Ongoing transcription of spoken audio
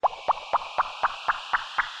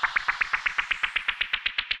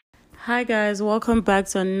Hi guys, welcome back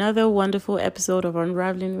to another wonderful episode of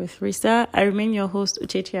Unraveling with Risa. I remain your host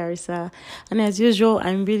Uchechi Arisa, and as usual,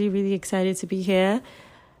 I'm really excited to be here.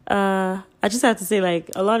 I just have to say,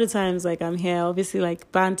 a lot of times, I'm here, obviously,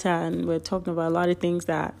 banter, and we're talking about a lot of things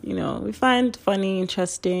that, we find funny,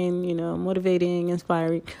 interesting, motivating,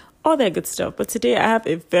 inspiring, all that good stuff. But today I have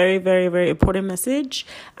a very important message,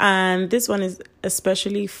 and this one is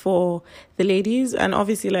especially for the ladies, and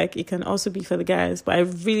obviously, it can also be for the guys, but I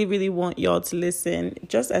really want y'all to listen.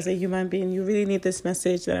 Just as a human being, you really need this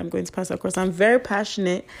message that I'm going to pass across. I'm very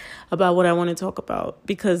passionate about what I want to talk about,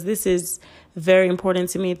 because this is very important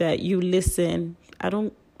to me that you listen. I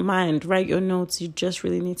don't mind, write your notes, you just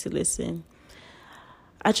really need to listen.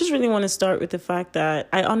 I just really want to start with the fact that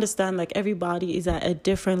I understand everybody is at a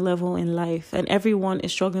different level in life, and everyone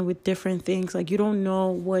is struggling with different things. You don't know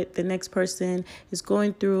what the next person is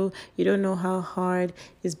going through. You don't know how hard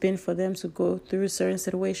it's been for them to go through certain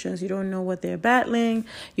situations. You don't know what they're battling.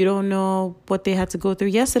 You don't know what they had to go through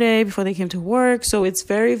yesterday before they came to work. So it's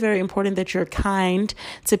very important that you're kind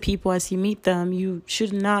to people as you meet them. You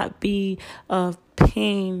should not be a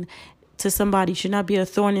pain to somebody, should not be a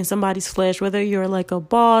thorn in somebody's flesh, whether you're a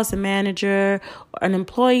boss, a manager, an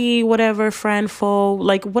employee, whatever, friend, foe,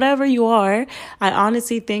 whatever you are. I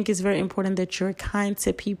honestly think it's very important that you're kind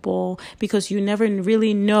to people, because you never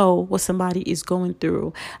really know what somebody is going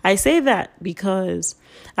through. I say that because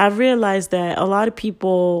I've realized that a lot of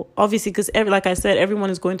people, obviously, because like I said,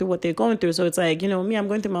 everyone is going through what they're going through. So it's me, I'm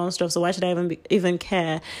going through my own stuff. So why should I even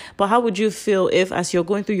care? But how would you feel if, as you're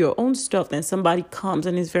going through your own stuff, then somebody comes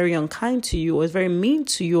and is very unkind to you, or is very mean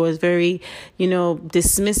to you, or is very,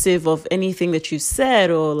 dismissive of anything that you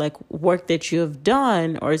said, or work that you have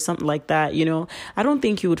done, or something like that? I don't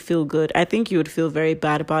think you would feel good. I think you would feel very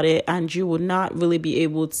bad about it, and you would not really be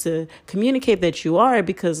able to communicate that you are,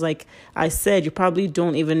 because like I said, you probably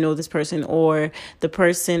don't even know this person, or the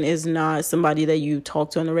person is not somebody that you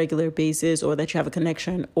talk to on a regular basis, or that you have a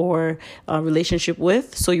connection or a relationship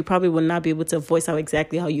with. So you probably would not be able to voice out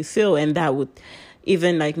exactly how you feel, and that would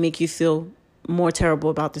even make you feel more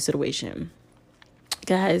terrible about the situation.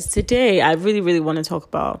 Guys, today I really want to talk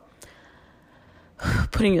about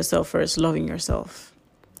putting yourself first, loving yourself.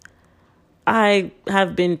 I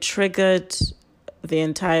have been triggered the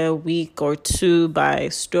entire week or two by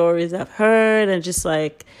stories I've heard, and just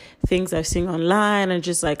things I've seen online, and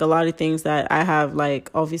just a lot of things that I have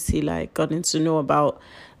obviously gotten to know about,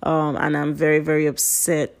 and I'm very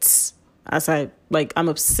upset, as I'm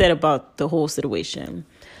upset about the whole situation.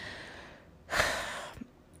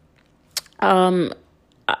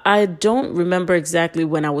 I don't remember exactly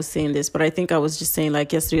when I was saying this, but I think I was just saying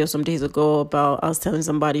yesterday or some days ago I was telling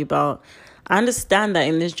somebody about, I understand that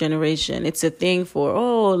in this generation, it's a thing for,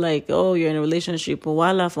 you're in a relationship,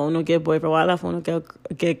 while for no get boyfriend, while for no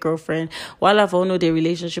get girlfriend, while for no the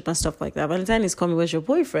relationship and stuff like that. Valentine is coming, where's your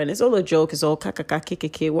boyfriend? It's all a joke. It's all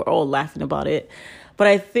KKK. We're all laughing about it. But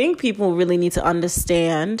I think people really need to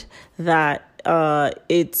understand that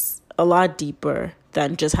it's a lot deeper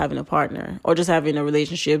than just having a partner or just having a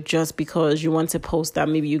relationship, just because you want to post that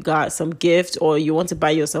maybe you got some gift, or you want to buy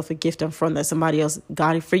yourself a gift in front that somebody else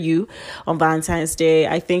got it for you on Valentine's Day.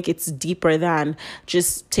 I think it's deeper than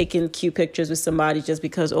just taking cute pictures with somebody just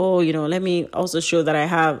because, let me also show that I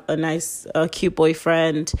have a nice, cute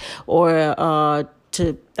boyfriend, or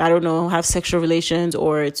to, I don't know, have sexual relations,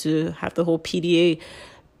 or to have the whole PDA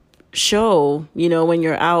show, when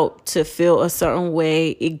you're out to feel a certain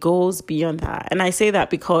way. It goes beyond that. And I say that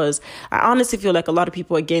because I honestly feel like a lot of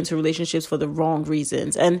people are getting into relationships for the wrong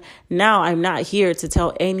reasons. And now I'm not here to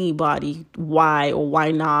tell anybody why or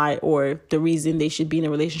why not, or the reason they should be in a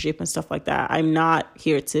relationship and stuff like that. I'm not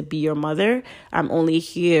here to be your mother. I'm only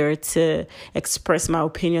here to express my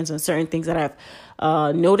opinions on certain things that I've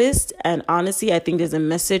noticed. And honestly, I think there's a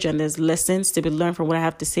message and there's lessons to be learned from what I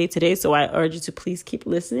have to say today. So I urge you to please keep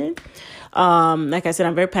listening. Like I said,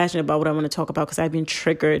 I'm very passionate about what I want to talk about, because I've been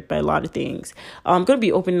triggered by a lot of things. I'm going to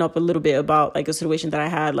be opening up a little bit about a situation that I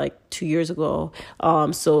had 2 years ago.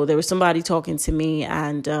 So there was somebody talking to me,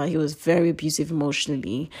 and he was very abusive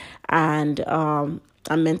emotionally, and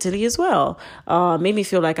mentally as well. Made me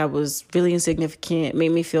feel like I was really insignificant.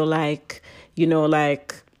 Made me feel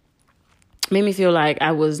made me feel like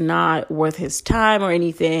I was not worth his time or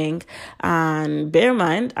anything. And bear in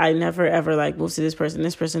mind, I never ever moved to this person.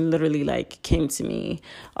 This person literally came to me.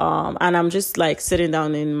 And I'm just sitting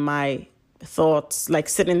down in my thoughts,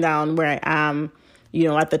 sitting down where I am,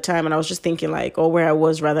 at the time. And I was just thinking or where I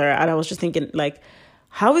was rather. And I was just thinking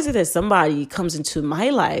how is it that somebody comes into my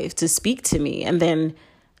life to speak to me, and then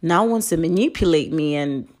now wants to manipulate me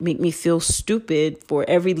and make me feel stupid for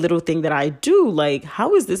every little thing that I do. Like,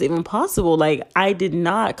 how is this even possible? Like, I did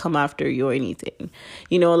not come after you or anything.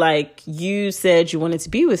 You know, like, you said you wanted to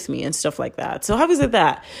be with me and stuff like that. So how is it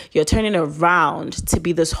that you're turning around to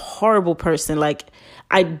be this horrible person? Like,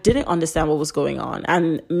 I didn't understand what was going on.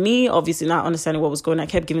 And me, obviously not understanding what was going on, I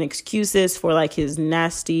kept giving excuses for like his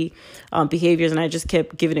nasty behaviors. And I just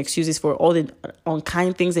kept giving excuses for all the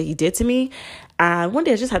unkind things that he did to me. And one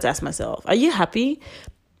day I just had to ask myself, are you happy?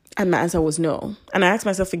 And my answer was no. And I asked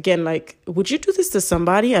myself again, like, would you do this to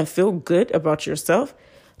somebody and feel good about yourself?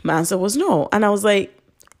 My answer was no. And I was like,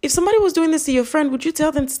 if somebody was doing this to your friend, would you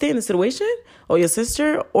tell them to stay in the situation, or your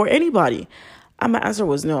sister, or anybody? And my answer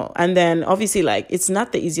was no. And then obviously, like, it's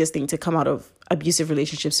not the easiest thing to come out of abusive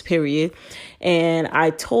relationships, period. And I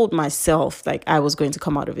told myself, like, I was going to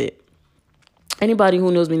come out of it. Anybody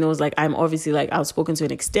who knows me knows, like, I'm obviously, like, outspoken to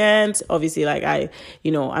an extent. Obviously, like,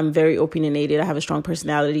 I'm very opinionated. I have a strong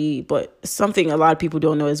personality. But something a lot of people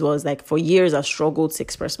don't know as well is, like, for years I've struggled to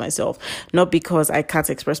express myself. Not because I can't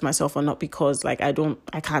express myself, or not because, like, I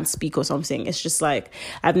can't speak or something. It's just, like,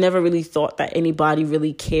 I've never really thought that anybody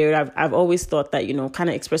really cared. I've always thought that, kind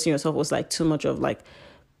of expressing yourself was, like, too much of, like,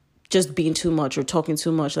 just being too much or talking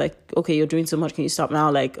too much. Like, okay, you're doing too much. Can you stop now?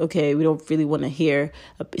 Like, okay, we don't really want to hear.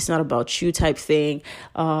 It's not about you type thing.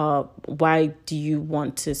 Why do you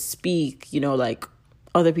want to speak? Like,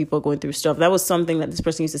 other people are going through stuff. That was something that this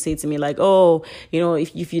person used to say to me, like, oh,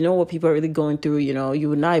 if you know what people are really going through, you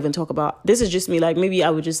would not even talk about. This is just me. Like, maybe I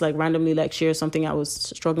would just, like, randomly, like, share something I was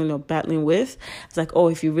struggling or battling with. It's like, oh,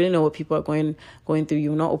 if you really know what people are going through,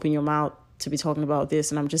 you will not open your mouth to be talking about this.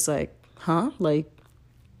 And I'm just like, huh? Like,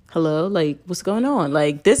 hello, like, what's going on?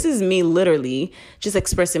 Like, this is me literally just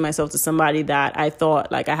expressing myself to somebody that I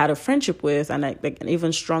thought, like, I had a friendship with and, like an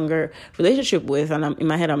even stronger relationship with. And in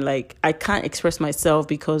my head, I'm like, I can't express myself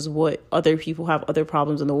because what other people have other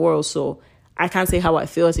problems in the world. So I can't say how I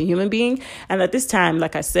feel as a human being. And at this time,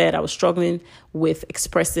 like I said, I was struggling with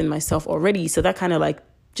expressing myself already. So that kind of, like,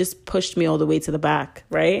 just pushed me all the way to the back,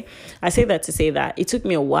 right? I say that to say that it took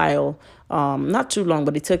me a while, not too long,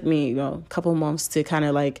 but it took me, a couple months to kind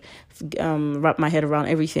of, like, wrap my head around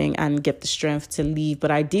everything and get the strength to leave.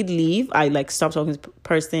 But I did leave. I, like, stopped talking to the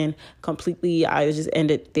person completely. I just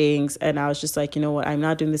ended things, and I was just like, you know what, I'm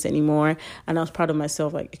not doing this anymore. And I was proud of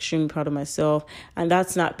myself, like, extremely proud of myself. And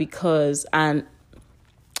that's not because, and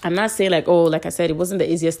I'm not saying, like, oh, like I said, it wasn't the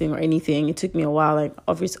easiest thing or anything. It took me a while. Like,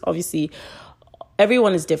 obviously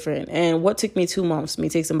everyone is different, and what took me 2 months may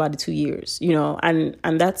take somebody 2 years,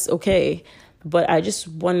 and that's okay. But I just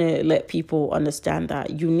want to let people understand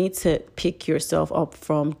that you need to pick yourself up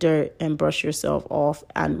from dirt and brush yourself off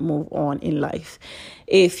and move on in life.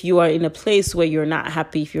 If you are in a place where you're not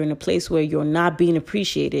happy, if you're in a place where you're not being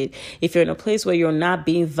appreciated, if you're in a place where you're not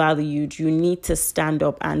being valued, you need to stand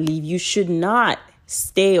up and leave. You should not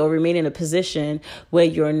stay or remain in a position where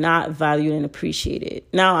you're not valued and appreciated.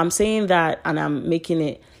 Now, I'm saying that, and I'm making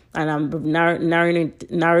it, and I'm narrowing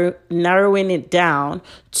it down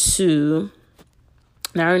to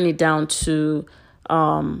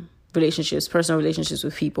relationships, personal relationships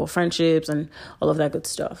with people, friendships, and all of that good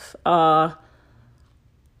stuff. I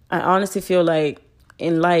honestly feel like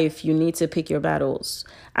in life, you need to pick your battles,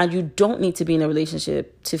 and you don't need to be in a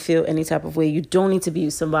relationship to feel any type of way. You don't need to be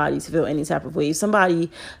with somebody to feel any type of way. If somebody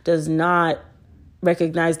does not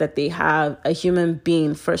recognize that they have a human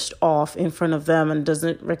being first off in front of them, and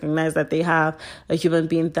doesn't recognize that they have a human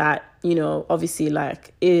being that, obviously,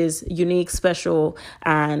 like, is unique, special,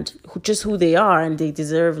 and just who they are, and they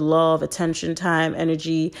deserve love, attention, time,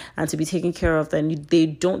 energy, and to be taken care of, then they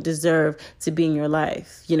don't deserve to be in your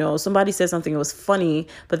life. Somebody said something, it was funny,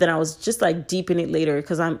 but then I was just, like, deep in it later,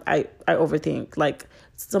 because I overthink. Like,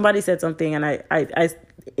 somebody said something, and I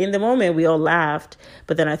in the moment we all laughed,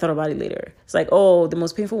 but then I thought about it later. It's like, oh, the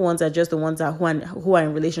most painful ones are just the ones who are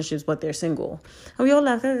in relationships but they're single, and we all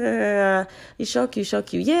laugh. It shock you.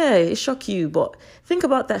 Yeah, it shock you, but think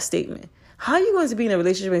about that statement. How are you going to be in a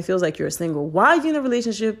relationship and it feels like you're single? Why are you in a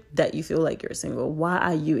relationship that you feel like you're single? Why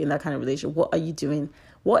are you in that kind of relationship? What are you doing?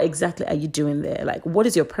 What exactly are you doing there? Like, what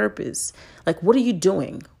is your purpose? Like, what are you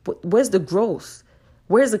doing? Where's the growth?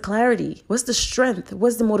 Where's the clarity? What's the strength?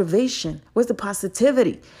 What's the motivation? What's the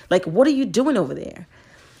positivity? Like, what are you doing over there?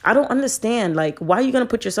 I don't understand. Like, why are you going to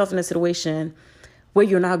put yourself in a situation where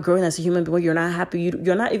you're not growing as a human being, where you're not happy?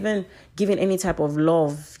 You're not even giving any type of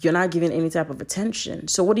love. You're not giving any type of attention.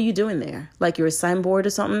 So what are you doing there? Like, you're a signboard or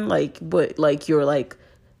something? But you're like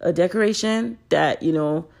a decoration that,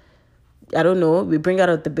 I don't know, we bring out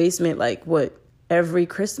of the basement, like, what, every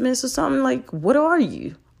Christmas or something? Like, what are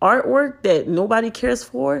you? Artwork that nobody cares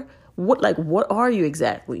for? what are you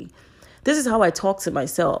exactly? This is how I talk to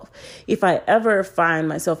myself. If I ever find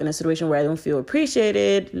myself in a situation where I don't feel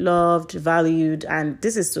appreciated, loved, valued, and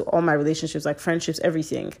this is to all my relationships, like friendships,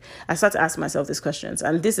 everything, I start to ask myself these questions.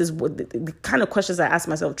 And this is what the kind of questions I ask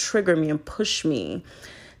myself trigger me and push me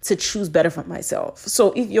to choose better for myself.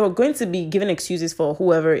 So if you're going to be given excuses for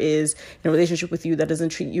whoever is in a relationship with you that doesn't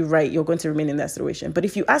treat you right, you're going to remain in that situation. But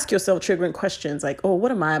if you ask yourself triggering questions like, oh,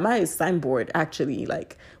 what am I? Am I a signboard actually?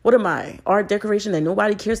 Like, what am I? Art decoration that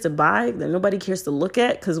nobody cares to buy, that nobody cares to look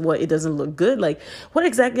at because it doesn't look good? Like, what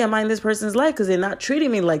exactly am I in this person's life? Because they're not treating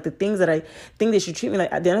me like the things that I think they should treat me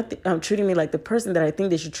like. They're not treating me like the person that I think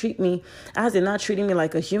they should treat me as. They're not treating me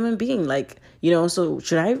like a human being. Like, so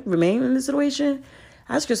should I remain in this situation?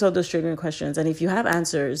 Ask yourself those triggering questions. And if you have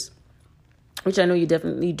answers, which I know you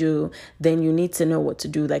definitely do, then you need to know what to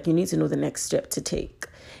do. Like, you need to know the next step to take.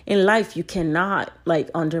 In life, you cannot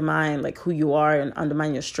undermine who you are and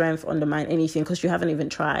undermine your strength, undermine anything because you haven't even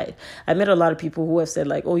tried. I met a lot of people who have said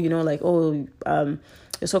you're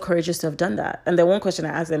so courageous to have done that. And the one question I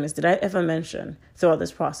asked them is, did I ever mention throughout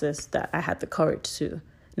this process that I had the courage to?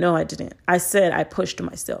 No, I didn't. I said I pushed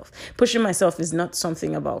myself. Pushing myself is not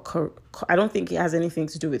something about I don't think it has anything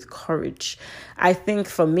to do with courage. I think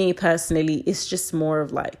for me personally, it's just more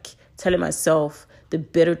of telling myself the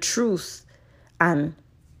bitter truth and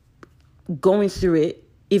going through it,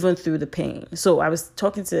 even through the pain. So I was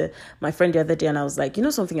talking to my friend the other day and I was like, you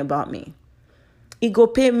know something about me? It go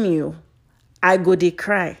pain me. I go dey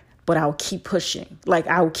cry, but I'll keep pushing.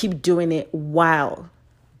 I'll keep doing it while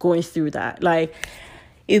going through that.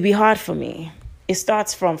 It'd be hard for me. It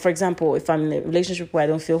starts from, for example, if I'm in a relationship where I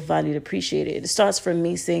don't feel valued, appreciated, it starts from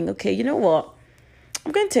me saying, okay, you know what?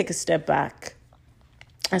 I'm going to take a step back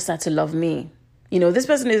and start to love me. This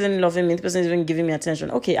person isn't loving me. This person isn't giving me attention.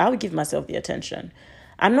 Okay, I will give myself the attention.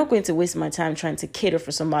 I'm not going to waste my time trying to cater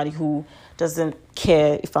for somebody who doesn't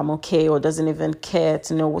care if I'm okay or doesn't even care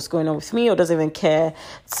to know what's going on with me or doesn't even care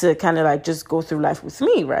to kind of just go through life with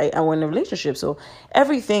me, right? And we're in a relationship. So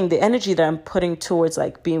everything, the energy that I'm putting towards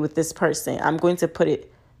being with this person, I'm going to put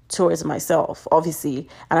it towards myself, obviously.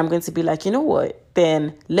 And I'm going to be like, you know what?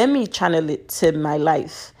 Then let me channel it to my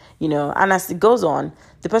life, And as it goes on,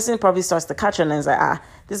 the person probably starts to catch on and is like,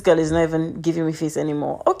 this girl is not even giving me face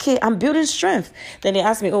anymore. Okay, I'm building strength. Then they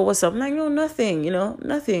ask me, oh, what's up? I'm like, no, nothing,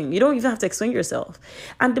 nothing. You don't even have to explain yourself.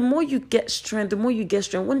 And the more you get strength,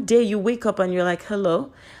 one day you wake up and you're like,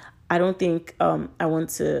 hello, I don't think I do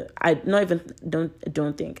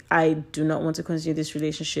not want to continue this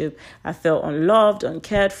relationship. I felt unloved,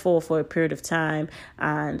 uncared for a period of time.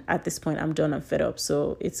 And at this point, I'm done. I'm fed up.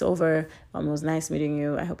 So it's over. It was nice meeting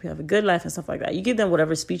you. I hope you have a good life and stuff like that. You give them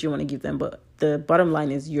whatever speech you want to give them. But the bottom line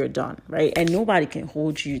is you're done, right? And nobody can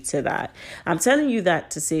hold you to that. I'm telling you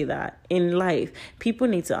that to say that in life, people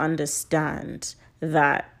need to understand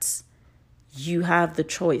that you have the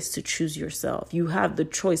choice to choose yourself. You have the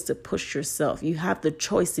choice to push yourself. You have the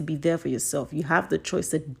choice to be there for yourself. You have the choice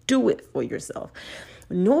to do it for yourself.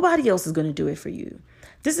 Nobody else is going to do it for you.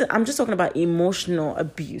 I'm just talking about emotional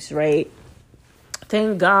abuse, right?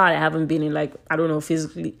 Thank God I haven't been in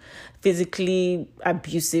physically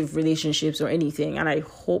abusive relationships or anything. And I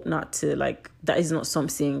hope not to that is not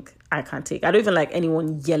something I can take. I don't even like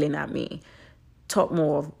anyone yelling at me, talk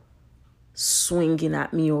more of swinging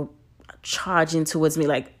at me or charging towards me.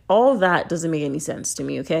 All that doesn't make any sense to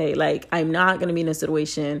me. Okay, I'm not gonna be in a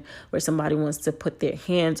situation where somebody wants to put their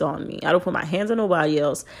hands on me. I don't put my hands on nobody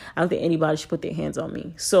else. I don't think anybody should put their hands on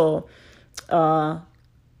me. So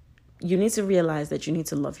you need to realize that you need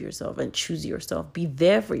to love yourself and choose yourself. Be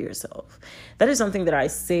there for yourself. That is something that I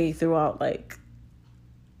say throughout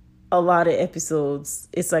a lot of episodes.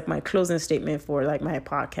 It's my closing statement for my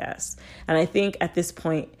podcast. And I think at this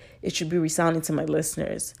point it should be resounding to my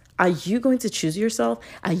listeners. Are you going to choose yourself?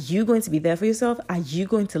 Are you going to be there for yourself? Are you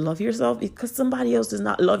going to love yourself? Because somebody else does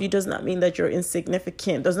not love you does not mean that you're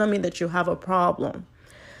insignificant. Does not mean that you have a problem.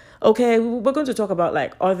 Okay, we're going to talk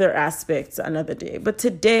about other aspects another day. But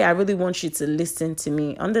today, I really want you to listen to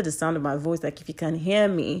me under the sound of my voice. If you can hear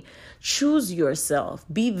me, choose yourself.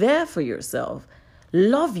 Be there for yourself.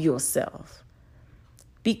 Love yourself.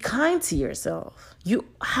 Be kind to yourself. You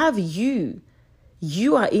have you.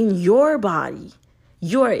 You are in your body.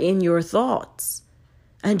 You are in your thoughts.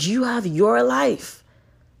 And you have your life.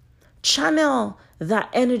 Channel that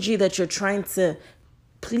energy that you're trying to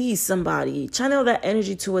please somebody. Channel that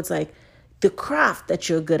energy towards the craft that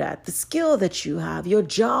you're good at, the skill that you have, your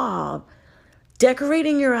job,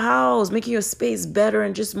 decorating your house, making your space better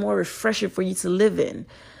and just more refreshing for you to live in.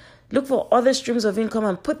 Look for other streams of income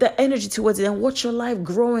and put that energy towards it and watch your life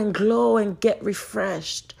grow and glow and get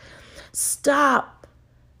refreshed. Stop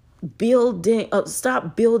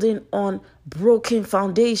stop building on broken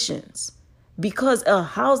foundations. Because a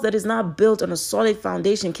house that is not built on a solid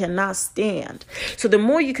foundation cannot stand. So the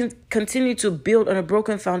more you can continue to build on a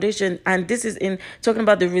broken foundation, and this is in talking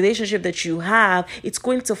about the relationship that you have, it's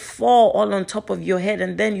going to fall all on top of your head,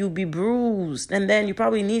 and then you'll be bruised, and then you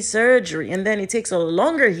probably need surgery, and then it takes a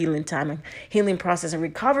longer healing time and healing process and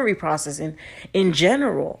recovery process in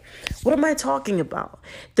general. What am I talking about?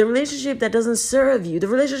 The relationship that doesn't serve you, the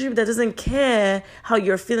relationship that doesn't care how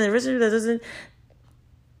you're feeling, the relationship that doesn't.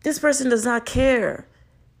 This person does not care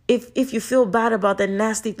if you feel bad about that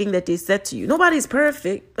nasty thing that they said to you. Nobody's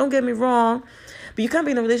perfect. Don't get me wrong. But you can't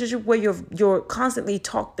be in a relationship where you're constantly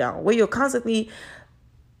talked down, where you're constantly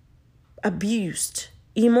abused,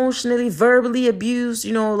 emotionally, verbally abused,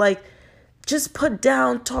 like just put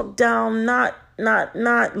down, talked down, not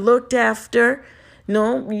looked after.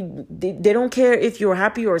 No, they don't care if you're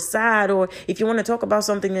happy or sad, or if you want to talk about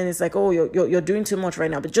something and it's like, oh, you're doing too much right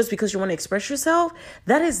now. But just because you want to express yourself,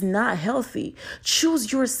 that is not healthy.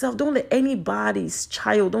 Choose yourself. Don't let anybody's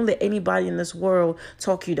child, don't let anybody in this world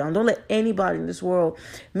talk you down. Don't let anybody in this world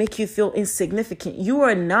make you feel insignificant. You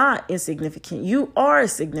are not insignificant. You are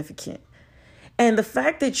significant. And the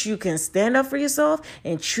fact that you can stand up for yourself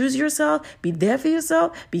and choose yourself, be there for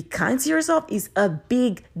yourself, be kind to yourself is a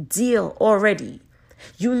big deal already.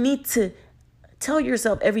 You need to tell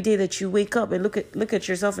yourself every day that you wake up and look at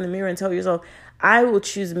yourself in the mirror and tell yourself, I will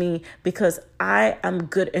choose me because I am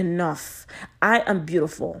good enough. I am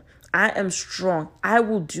beautiful. I am strong. I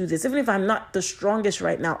will do this. Even if I'm not the strongest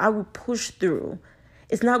right now, I will push through.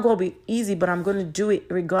 It's not going to be easy, but I'm going to do it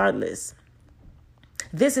regardless.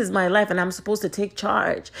 This is my life and I'm supposed to take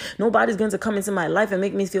charge. Nobody's going to come into my life and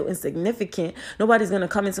make me feel insignificant. Nobody's going to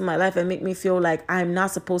come into my life and make me feel like I'm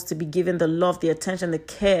not supposed to be given the love, the attention, the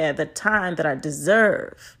care, the time that I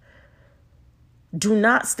deserve. Do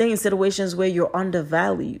not stay in situations where you're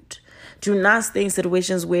undervalued. Do not stay in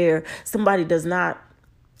situations where somebody does not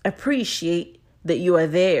appreciate that you are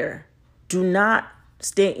there. Do not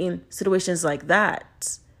stay in situations like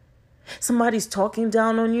that. Somebody's talking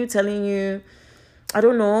down on you, telling you, I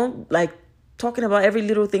don't know, like talking about every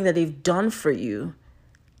little thing that they've done for you.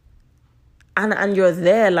 And you're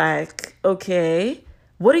there like, okay,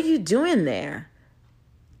 what are you doing there?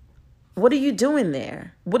 What are you doing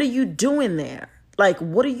there? What are you doing there? Like,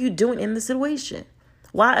 what are you doing in the situation?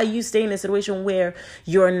 Why are you staying in a situation where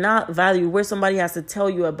you're not valued, where somebody has to tell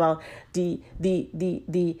you about the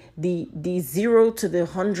 0 to the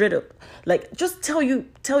 100, like just tell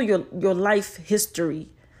your life history.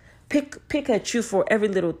 Pick at you for every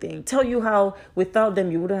little thing. Tell you how without them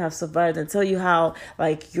you wouldn't have survived, and tell you how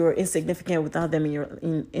like you're insignificant without them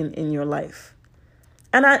in your life.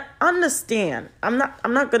 And I understand. I'm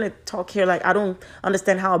not gonna talk here like I don't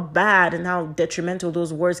understand how bad and how detrimental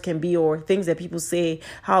those words can be, or things that people say,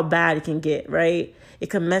 how bad it can get, right? It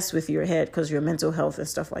can mess with your head because your mental health and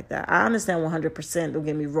stuff like that. I understand 100%. Don't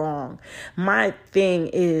get me wrong. My thing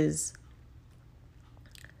is,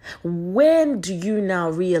 when do you now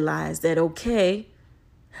realize that, okay,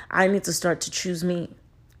 I need to start to choose me?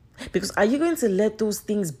 Because are you going to let those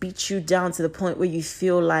things beat you down to the point where you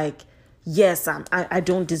feel like, yes, I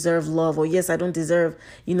don't deserve love, or yes, I don't deserve,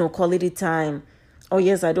 quality time, or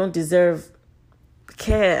yes, I don't deserve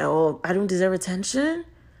care, or I don't deserve attention?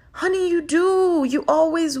 Honey, you do. You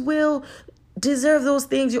always will deserve those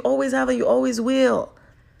things. You always have and you always will.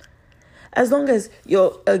 As long as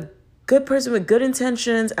you're a good person with good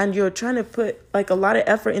intentions and you're trying to put like a lot of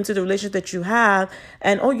effort into the relationship that you have,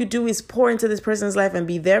 and all you do is pour into this person's life and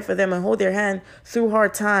be there for them and hold their hand through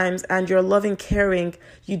hard times, and you're loving, caring,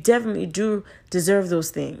 you definitely do deserve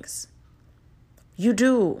those things. You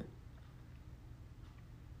do.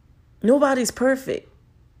 Nobody's perfect.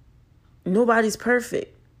 Nobody's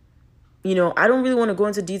perfect. I don't really want to go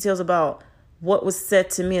into details about what was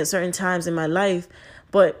said to me at certain times in my life,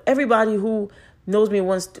 but everybody who knows me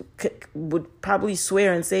once would probably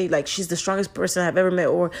swear and say like she's the strongest person I've ever met,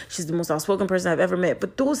 or she's the most outspoken person I've ever met.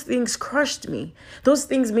 But those things crushed me. Those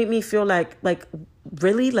things made me feel like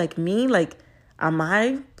really, like me, like am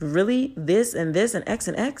I really this and this and X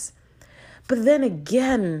and X? But then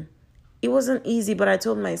again, it wasn't easy. But I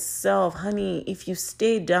told myself, honey, if you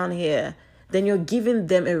stay down here, then you're giving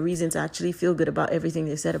them a reason to actually feel good about everything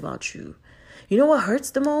they said about you. You know what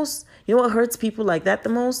hurts the most? You know what hurts people like that the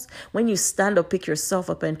most? When you stand up, pick yourself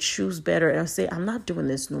up and choose better and say, I'm not doing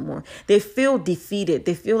this no more. They feel defeated.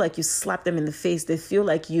 They feel like you slapped them in the face. They feel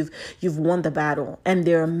like you've won the battle, and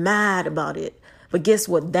they're mad about it. But guess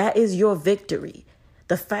what? That is your victory.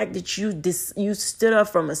 The fact that you stood up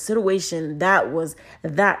from a situation that was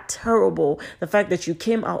that terrible. The fact that you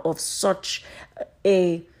came out of such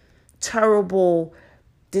a terrible,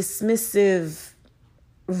 dismissive,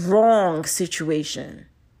 wrong situation.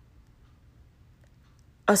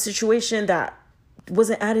 A situation that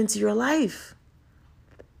wasn't adding to your life.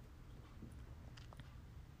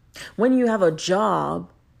 When you have a job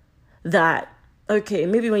that, okay,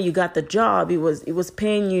 maybe when you got the job, it was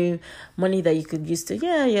paying you money that you could use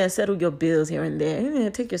to, settle your bills here and there.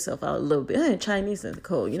 Take yourself out a little bit. Chinese and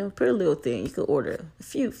cold, pretty little thing. You could order a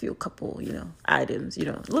few couple, items,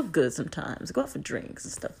 look good sometimes. Go out for drinks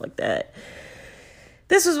and stuff like that.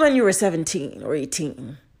 This was when you were 17 or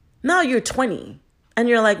 18. Now you're 20 and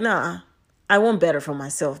you're like, nah, I want better for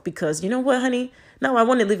myself because you know what, honey? Now I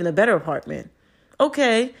want to live in a better apartment.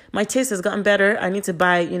 Okay, my taste has gotten better. I need to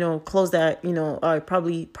buy, clothes that, are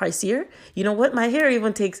probably pricier. You know what? My hair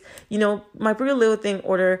even takes, my pretty little thing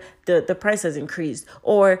order, the price has increased.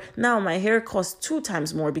 Or now my hair costs 2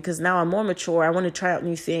 times more because now I'm more mature. I want to try out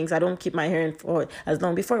new things. I don't keep my hair in for as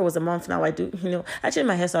long. Before it was a month. Now I do, I change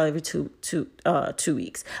my hairstyle every 2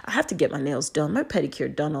 weeks. I have to get my nails done, my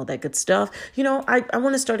pedicure done, all that good stuff. I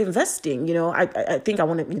want to start investing. I think I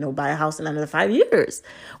want to, buy a house in another 5 years.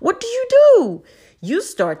 What do you do? You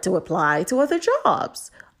start to apply to other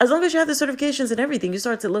jobs. As long as you have the certifications and everything, you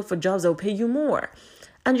start to look for jobs that will pay you more.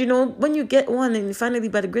 And when you get one and finally,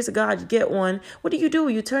 by the grace of God, you get one, what do?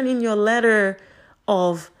 You turn in your letter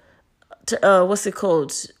of, what's it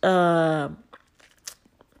called? Your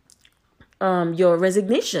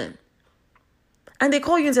resignation. And they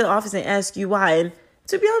call you into the office and ask you why. And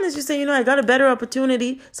to be honest, you say, I got a better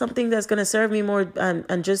opportunity, something that's going to serve me more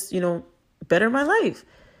and just, better my life.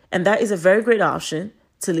 And that is a very great option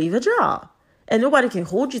to leave a job. And nobody can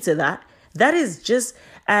hold you to that. That is just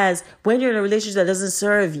as when you're in a relationship that doesn't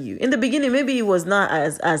serve you. In the beginning, maybe it was not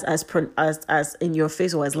as in your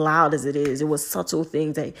face or as loud as it is. It was subtle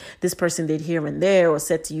things that this person did here and there or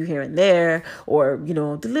said to you here and there. Or,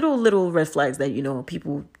 the little red flags that,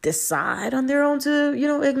 people decide on their own to,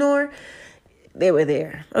 ignore. They were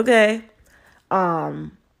there. Okay.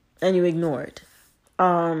 And you ignored.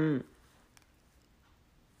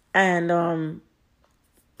 And all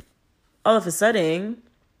of a sudden,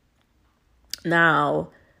 now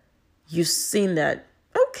you've seen that,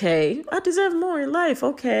 okay, I deserve more in life.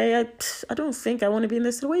 Okay, I don't think I want to be in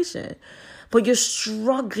this situation. But you're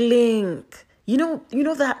struggling. You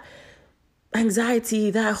know that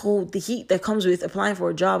anxiety, the heat that comes with applying for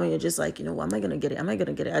a job, and you're just like, am I going to get it? Am I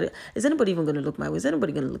going to get it? Is anybody even going to look my way? Is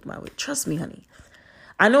anybody going to look my way? Trust me, honey.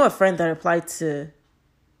 I know a friend that applied to,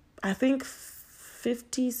 I think,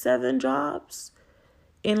 57 jobs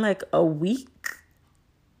in like a week.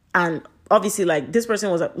 And obviously this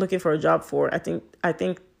person was looking for a job for I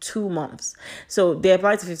think 2 months. So they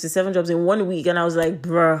applied to 57 jobs in 1 week. And I was like,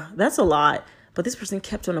 bruh, that's a lot. But this person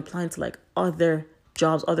kept on applying to other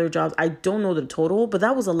jobs. I don't know the total, but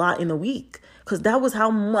that was a lot in a week. Because that was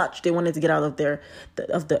how much they wanted to get out of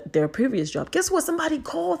their previous job. Guess what? Somebody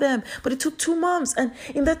called them, but it took 2 months. And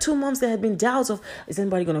in that 2 months, there had been doubts of, is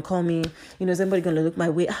anybody going to call me? Is anybody going to look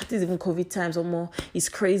my way? This even COVID times or more. It's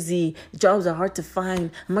crazy. Jobs are hard to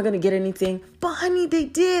find. Am I going to get anything? But honey, they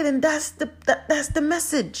did. And that's the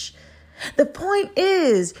message. The point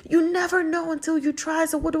is, you never know until you try.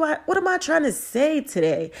 So what am I trying to say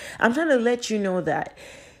today? I'm trying to let you know that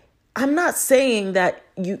I'm not saying that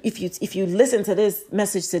if you listen to this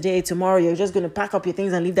message today, tomorrow you're just going to pack up your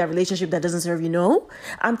things and leave that relationship that doesn't serve you. No,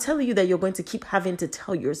 I'm telling you that you're going to keep having to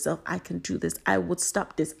tell yourself, I can do this. I would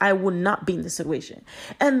stop this. I will not be in this situation.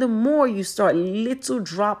 And the more you start, little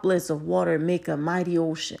droplets of water make a mighty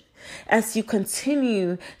ocean. As you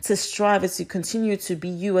continue to strive, as you continue to be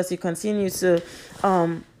you, as you continue to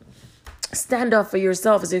stand up for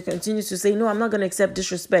yourself, as you continue to say, no, I'm not going to accept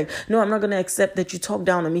disrespect. No, I'm not going to accept that you talk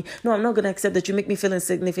down on me. No, I'm not going to accept that you make me feel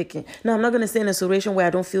insignificant. No, I'm not going to stay in a situation where I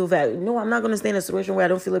don't feel valued. No, I'm not going to stay in a situation where I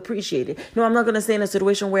don't feel appreciated. No, I'm not going to stay in a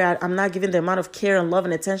situation where I'm not given the amount of care and love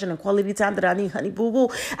and attention and quality time that I need, honey boo boo.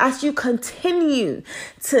 As you continue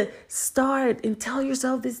to start and tell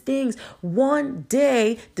yourself these things, one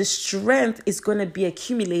day the strength is going to be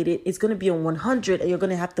accumulated. It's going to be on 100, and you're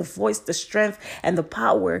going to have to voice the strength and the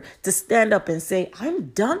power to stand up and say, I'm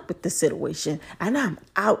done with this situation and I'm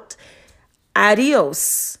out.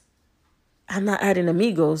 Adios. I'm not adding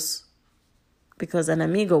amigos because an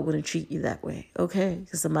amigo wouldn't treat you that way. Okay?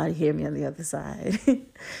 Because somebody hear me on the other side.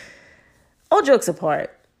 All jokes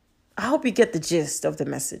apart, I hope you get the gist of the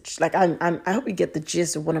message. I hope you get the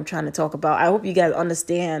gist of what I'm trying to talk about. I hope you guys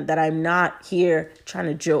understand that I'm not here trying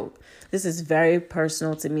to joke. This is very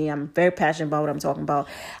personal to me. I'm very passionate about what I'm talking about.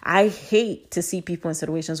 I hate to see people in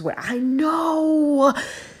situations where I know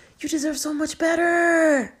you deserve so much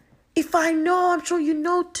better. If I know, I'm sure you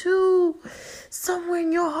know too. Somewhere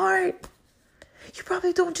in your heart, you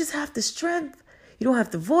probably don't just have the strength. You don't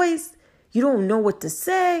have the voice. You don't know what to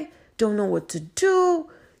say. Don't know what to do.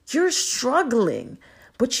 You're struggling,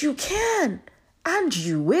 but you can, and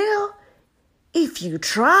you will, if you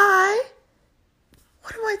try.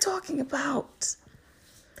 What am I talking about?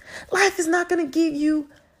 Life is not going to give you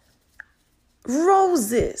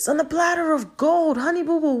roses on a platter of gold. Honey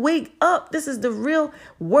boo boo, wake up. This is the real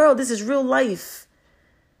world. This is real life.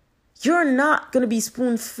 You're not going to be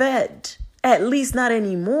spoon fed. At least not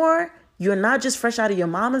anymore. You're not just fresh out of your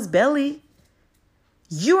mama's belly.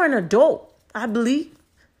 You're an adult, I believe.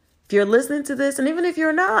 If you're listening to this, and even if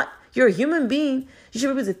you're not, you're a human being. You should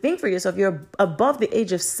be able to think for yourself. You're above the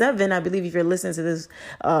age of 7, I believe, if you're listening to this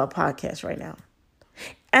podcast right now.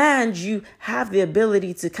 And you have the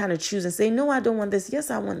ability to kind of choose and say, no, I don't want this. Yes,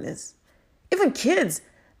 I want this. Even kids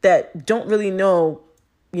that don't really know,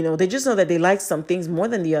 they just know that they like some things more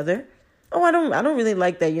than the other. Oh, I don't really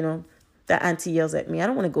like that, that auntie yells at me. I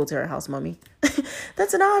don't want to go to her house, mommy.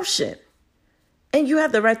 That's an option. And you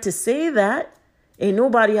have the right to say that. And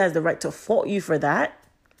nobody has the right to fault you for that.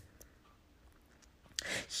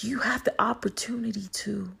 You have the opportunity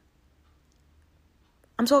to.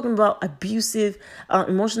 I'm talking about abusive,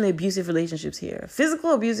 emotionally abusive relationships here.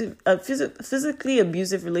 Physically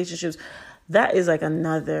abusive relationships. That is like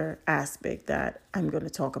another aspect that I'm going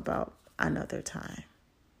to talk about another time.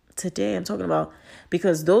 Today, I'm talking about,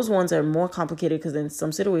 because those ones are more complicated, because in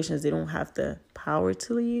some situations, they don't have the power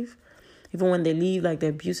to leave. Even when they leave, like the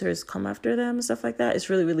abusers come after them and stuff like that. It's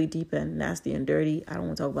really, really deep and nasty and dirty. I don't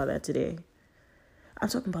want to talk about that today. I'm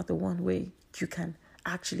talking about the one way you can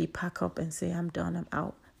actually pack up and say, I'm done, I'm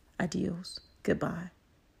out, adios, goodbye.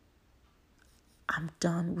 I'm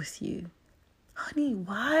done with you. Honey,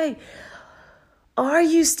 why are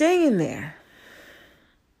you staying there?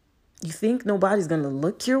 You think nobody's going to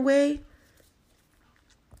look your way?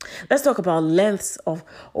 Let's talk about lengths of,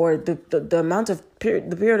 or the amount of period,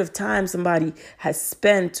 the period of time somebody has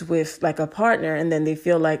spent with like a partner, and then they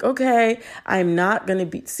feel like, okay, I'm not going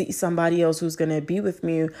to see somebody else who's going to be with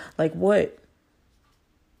me. Like what?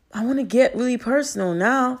 I want to get really personal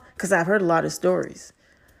now, because I've heard a lot of stories.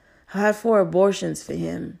 I had 4 abortions for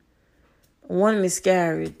him, 1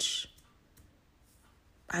 miscarriage,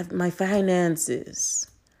 my finances.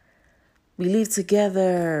 We live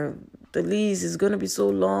together. The lease is going to be so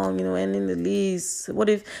long, ending the lease. What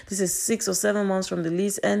if this is 6 or 7 months from the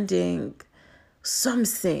lease ending?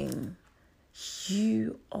 Something.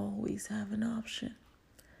 You always have an option.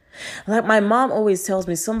 Like my mom always tells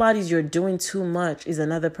me, somebody's you're doing too much is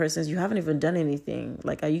another person's you haven't even done anything.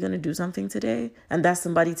 Like, are you going to do something today? And that's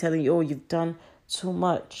somebody telling you, oh, you've done too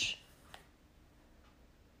much.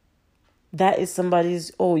 That is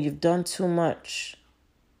somebody's, oh, you've done too much.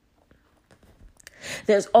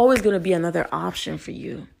 There's always going to be another option for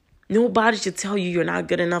you. Nobody should tell you you're not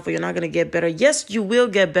good enough or you're not going to get better. Yes, you will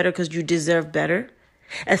get better because you deserve better,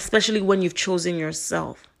 especially when you've chosen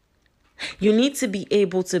yourself. You need to be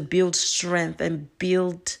able to build strength and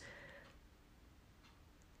build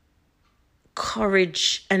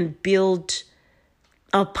courage and build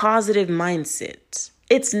a positive mindset.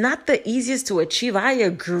 It's not the easiest to achieve, I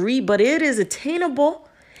agree, but it is attainable.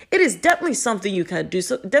 It is definitely something you can do.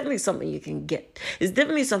 So definitely something you can get. It's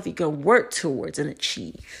definitely something you can work towards and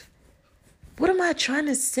achieve. What am I trying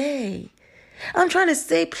to say? I'm trying to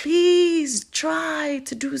say, please try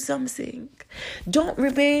to do something. Don't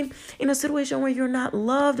remain in a situation where you're not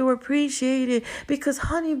loved or appreciated. Because,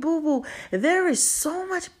 honey boo boo, there is so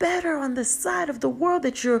much better on the side of the world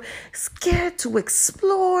that you're scared to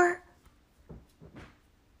explore.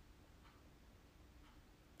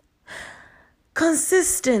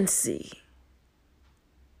 Consistency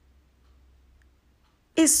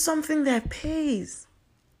is something that pays.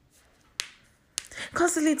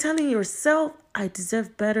 Constantly telling yourself, I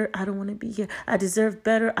deserve better. I don't want to be here. I deserve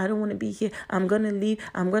better. I don't want to be here. I'm going to leave.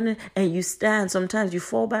 And you stand. Sometimes you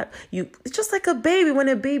fall back. It's just like a baby. When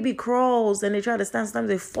a baby crawls and they try to stand, sometimes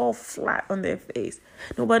they fall flat on their face.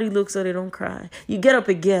 Nobody looks so they don't cry. You get up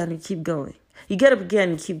again and keep going. You get up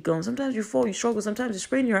again and keep going. Sometimes you fall, you struggle. Sometimes you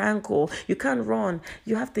sprain your ankle. You can't run.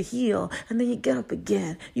 You have to heal. And then you get up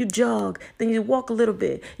again. You jog. Then you walk a little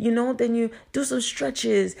bit. Then you do some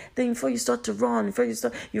stretches. Then before you start to run,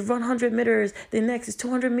 you run 100 meters. Then next is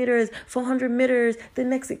 200 meters, 400 meters.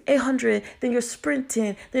 Then next is 800. Then you're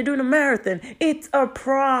sprinting. Then you're doing a marathon. It's a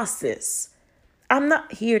process. I'm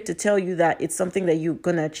not here to tell you that it's something that you're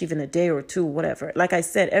going to achieve in a day or two, whatever. Like I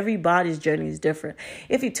said, everybody's journey is different.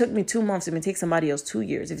 If it took me 2 months, it may take somebody else 2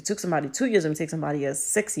 years. If it took somebody 2 years, it may take somebody else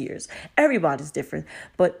 6 years. Everybody's different.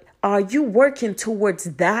 But are you working towards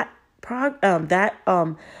that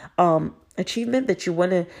achievement that you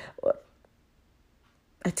want to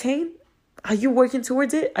attain? Are you working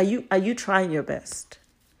towards it? Are you trying your best?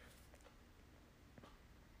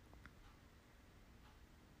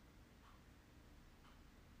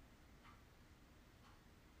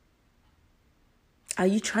 Are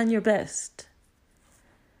you trying your best?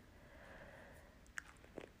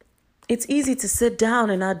 It's easy to sit down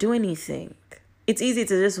and not do anything. It's easy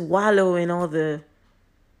to just wallow in all the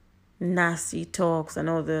nasty talks and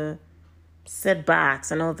all the setbacks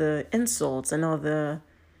and all the insults and all the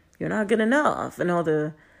you're not good enough and all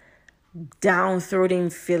the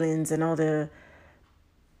down-throating feelings and all the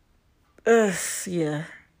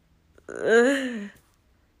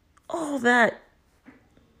all that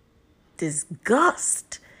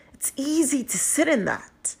disgust. It's easy to sit in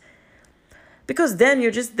that. Because then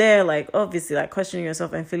you're just there, like, obviously, like, questioning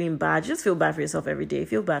yourself and feeling bad. You just feel bad for yourself every day.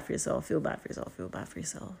 Feel bad for yourself. Feel bad for yourself. Feel bad for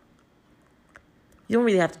yourself. You don't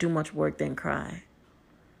really have to do much work, then cry.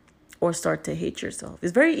 Or start to hate yourself.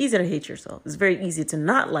 It's very easy to hate yourself. It's very easy to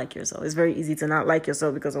not like yourself. It's very easy to not like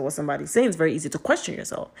yourself because of what somebody's saying. It's very easy to question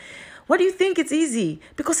yourself. Why do you think it's easy?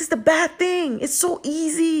 Because it's the bad thing. It's so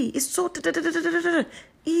easy. It's so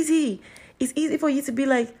easy. It's easy for you to be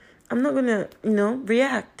like, I'm not going to,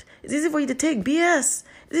 react. It's easy for you to take BS.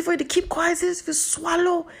 It's easy for you to keep quiet. It's easy to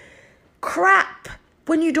swallow crap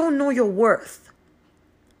when you don't know your worth.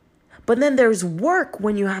 But then there's work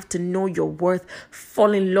when you have to know your worth,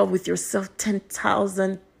 fall in love with yourself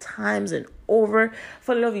 10,000 times and over,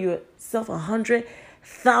 fall in love with yourself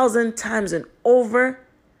 100,000 times and over,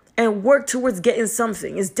 and work towards getting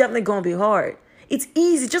something. It's definitely going to be hard. It's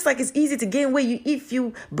easy, just like it's easy to gain weight. You eat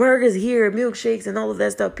few burgers here, milkshakes and all of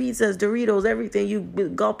that stuff, pizzas, Doritos, everything. You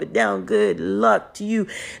gulp it down. Good luck to you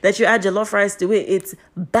that you add jollof rice to it. It's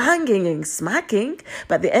banging and smacking.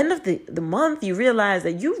 But at the end of the month, you realize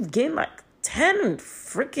that you've gained like 10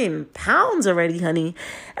 freaking pounds already, honey.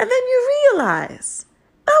 And then you realize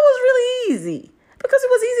that was really easy. Because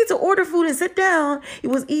it was easy to order food and sit down. It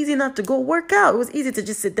was easy enough to go work out. It was easy to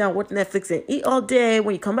just sit down, watch Netflix and eat all day.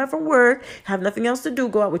 When you come back from work, have nothing else to do,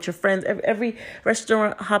 go out with your friends. Every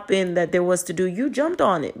restaurant hop in that there was to do, you jumped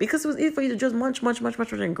on it. Because it was easy for you to just munch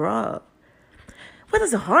and grub. Where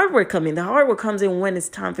does the hard work come in? The hard work comes in when it's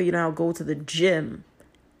time for you to now go to the gym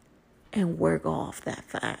and work off that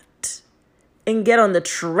fat. And get on the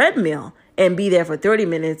treadmill and be there for 30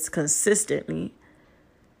 minutes consistently.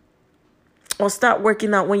 Or start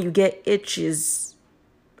working out when you get itches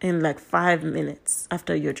in like 5 minutes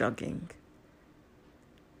after you're jogging.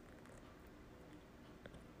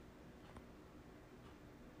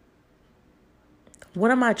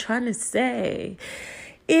 What am I trying to say?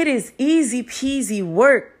 It is easy peasy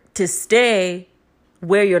work to stay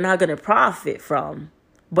where you're not going to profit from.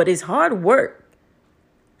 But it's hard work.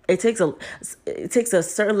 It takes a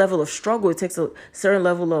certain level of struggle. It takes a certain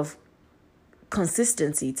level of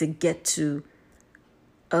consistency to get to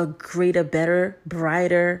a greater, better,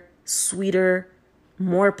 brighter, sweeter,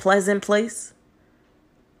 more pleasant place.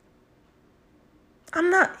 I'm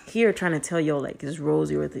not here trying to tell y'all like it's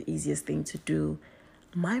rosy or the easiest thing to do.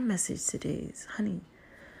 My message today is, honey,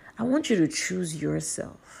 I want you to choose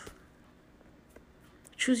yourself.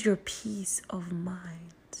 Choose your peace of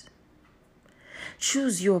mind.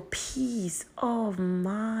 Choose your peace of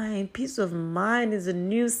mind. Peace of mind is a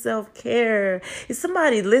new self-care. Is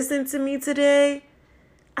somebody listening to me today?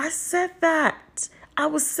 I said that. I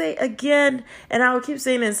will say again, and I will keep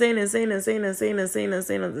saying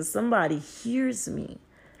until somebody hears me.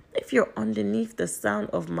 If you're underneath the sound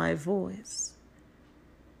of my voice.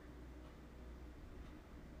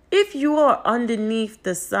 If you are underneath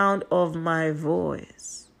the sound of my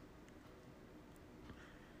voice,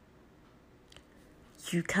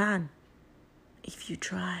 you can if you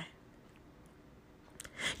try.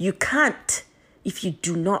 You can't if you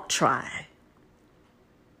do not try.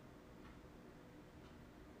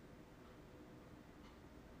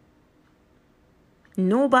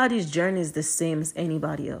 Nobody's journey is the same as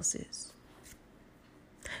anybody else's.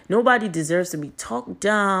 Nobody deserves to be talked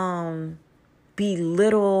down,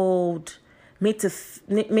 belittled, made to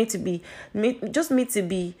be. Nobody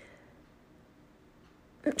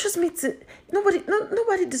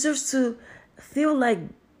deserves to feel like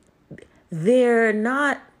they're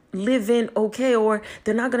not living okay, or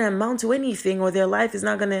they're not going to amount to anything, or their life is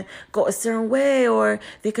not going to go a certain way, or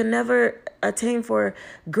they can never attain for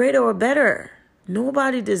greater or better.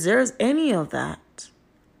 Nobody deserves any of that.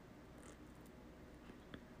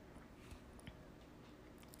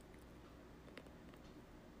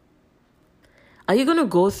 Are you going to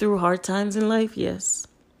go through hard times in life? Yes.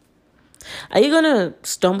 Are you going to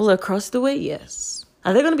stumble across the way? Yes.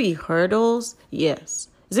 Are there going to be hurdles? Yes.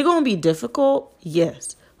 Is it going to be difficult?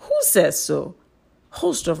 Yes. Who says so?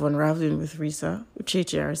 Host of Unraveling with Risa,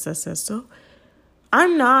 Uchechi Arisa says so.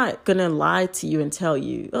 I'm not going to lie to you and tell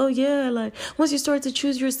you, oh yeah, like once you start to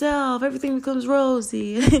choose yourself, everything becomes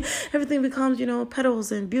rosy. Everything becomes, petals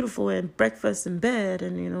and beautiful and breakfast in bed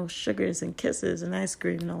and, sugars and kisses and ice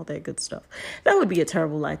cream and all that good stuff. That would be a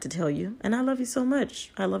terrible lie to tell you. And I love you so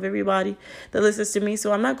much. I love everybody that listens to me.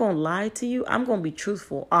 So I'm not going to lie to you. I'm going to be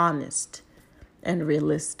truthful, honest, and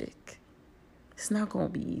realistic. It's not going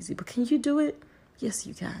to be easy, but can you do it? Yes,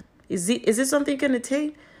 you can. Is it something you can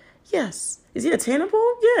attain? Yes. Is it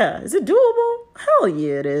attainable? Yeah. Is it doable? Hell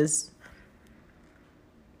yeah, it is.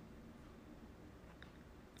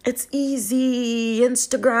 It's easy.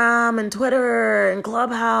 Instagram and Twitter and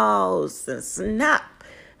Clubhouse and Snap.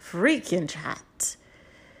 Freaking chat.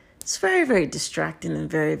 It's very, very distracting and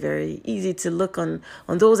very, very easy to look on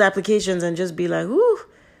those applications and just be like, ooh,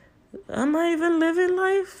 am I even living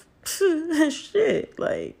life? Shit,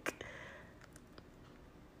 like...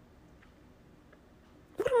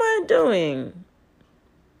 what am I doing?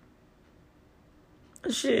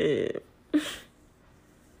 Shit.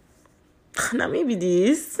 Now maybe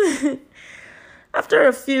this. After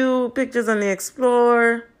a few pictures on the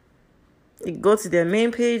Explore, you go to their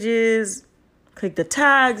main pages, click the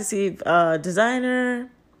tags, you see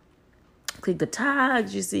designer. Click the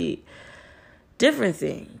tags, you see different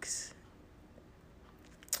things.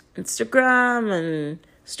 Instagram and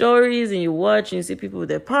stories, and you watch and you see people with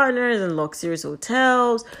their partners and luxurious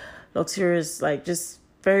hotels, luxurious, like just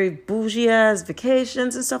very bougie ass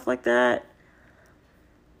vacations and stuff like that.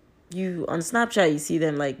 You on Snapchat, you see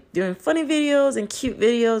them like doing funny videos and cute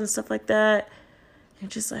videos and stuff like that. You're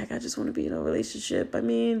just like, I just want to be in a relationship. I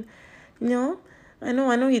mean, I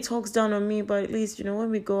know he talks down on me, but at least, when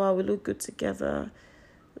we go out, we look good together.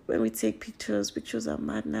 When we take pictures are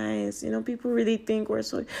mad nice. People really think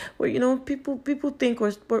people think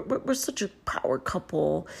we're such a power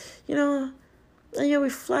couple. And we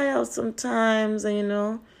fly out sometimes, and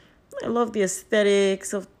I love the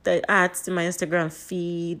aesthetics of the ads in my Instagram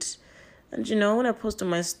feed. And when I post on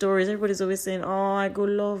my stories, everybody's always saying, oh, I go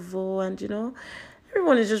love, and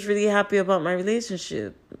everyone is just really happy about my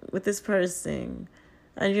relationship with this person.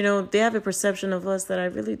 And they have a perception of us that I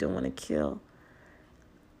really don't want to kill.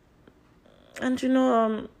 And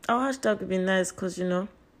our hashtag would be nice because his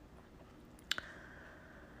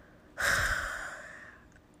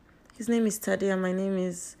name is Tadia, my name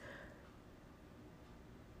is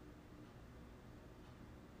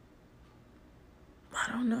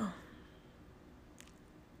I don't know.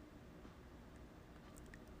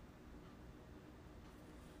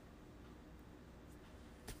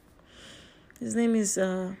 His name is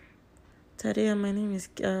Tadia, my name is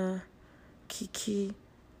Kiki.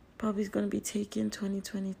 Probably going to be taken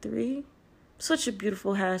 2023. Such a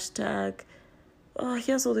beautiful hashtag. Oh,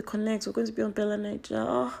 he has all the connects. We're going to be on Bella Niger.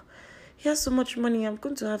 Oh, he has so much money. I'm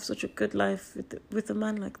going to have such a good life with a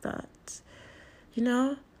man like that.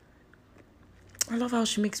 I love how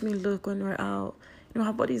she makes me look when we're out.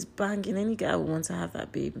 Her body's banging. Any guy would want to have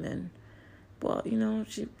that babe, man. But,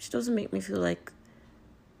 she doesn't make me feel like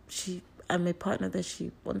I'm a partner that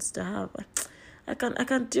she wants to have. I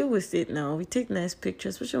can't deal with it now. We take nice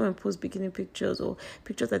pictures, especially when we post bikini pictures or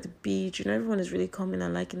pictures at the beach. Everyone is really coming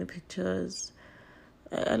and liking the pictures.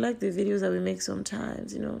 I like the videos that we make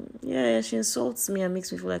sometimes, Yeah, she insults me and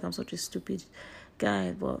makes me feel like I'm such a stupid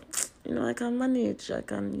guy. But, I can manage. I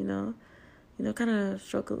can, kind of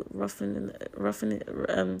struggle, roughing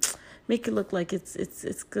it, make it look like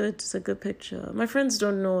it's good. It's a good picture. My friends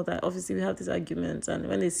don't know that obviously we have these arguments, and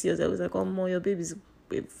when they see us, they're always like, oh, Mo, your baby's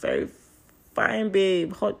very fine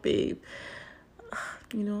babe, hot babe.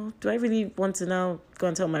 Do I really want to now go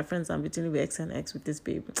and tell my friends I'm between X and X with this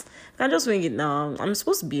babe? I can't just wing it now. I'm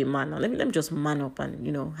supposed to be a man now. Let me just man up and,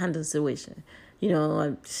 handle the situation. And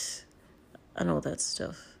all that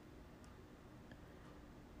stuff.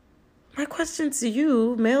 My question to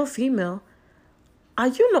you, male, female, are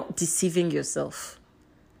you not deceiving yourself?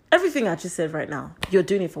 Everything I just said right now, you're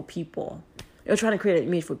doing it for people. You're trying to create an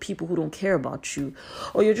image for people who don't care about you.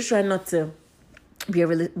 Or you're just trying not to be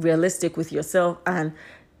realistic with yourself and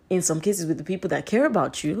in some cases with the people that care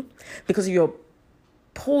about you, because you're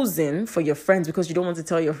posing for your friends, because you don't want to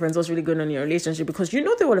tell your friends what's really going on in your relationship, because they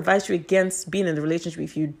will advise you against being in the relationship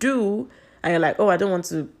if you do, and you're like, oh, I don't want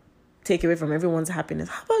to take away from everyone's happiness.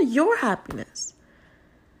 How about your happiness?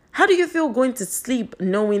 How do you feel going to sleep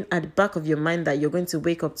knowing at the back of your mind that you're going to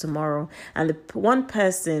wake up tomorrow and the one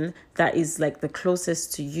person that is like the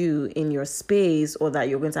closest to you in your space, or that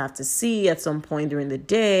you're going to have to see at some point during the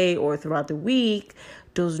day or throughout the week,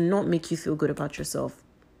 does not make you feel good about yourself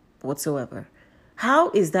whatsoever.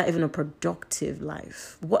 How is that even a productive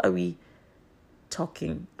life? What are we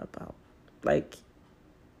talking about? Like,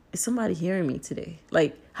 is somebody hearing me today?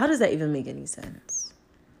 Like, how does that even make any sense?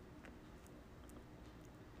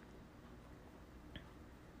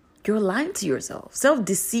 You're lying to yourself.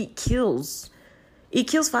 Self-deceit kills. It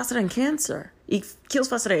kills faster than cancer. It kills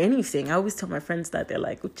faster than anything. I always tell my friends that. They're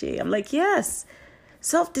like, Uche. I'm like, yes.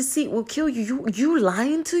 Self-deceit will kill you. You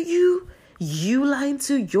lying to you? You lying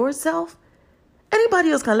to yourself?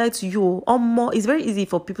 Anybody else can lie to you. Or more. It's very easy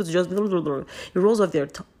for people to just... It rolls off their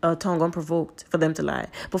tongue unprovoked for them to lie.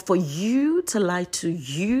 But for you to lie to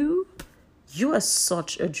you, you are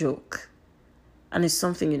such a joke. And it's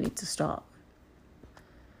something you need to stop.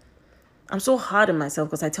 I'm so hard on myself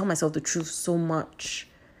because I tell myself the truth so much.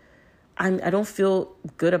 I don't feel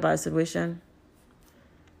good about a situation.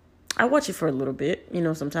 I watch it for a little bit,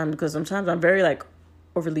 sometimes, because sometimes I'm very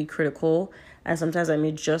overly critical, and sometimes I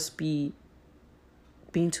may just be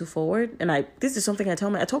being too forward. And this is something I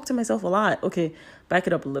talk to myself a lot. Okay, back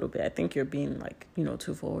it up a little bit. I think you're being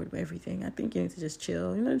too forward with everything. I think you need to just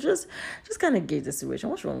chill, just kind of gauge the situation.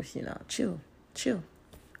 What's wrong with you now? Chill.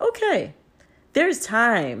 Okay. There's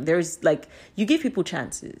time. There's you give people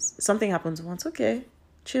chances. Something happens once. Okay,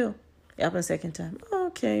 chill. It happens second time.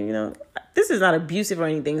 Okay, this is not abusive or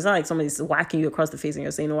anything. It's not like somebody's whacking you across the face and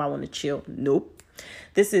you're saying, "Oh, I want to chill." Nope.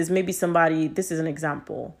 This is maybe somebody. This is an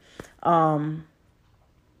example.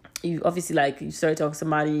 You obviously you start talking to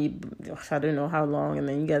somebody. I don't know how long, and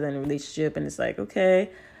then you get in a relationship, and it's like, okay,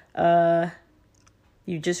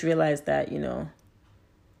 you just realize that you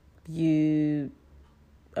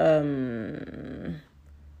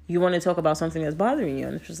want to talk about something that's bothering you,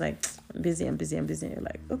 and it's just like, I'm busy. And you're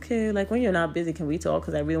like, okay, when you're not busy, can we talk?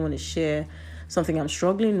 Because I really want to share something I'm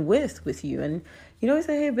struggling with you. And you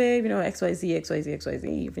say, hey babe,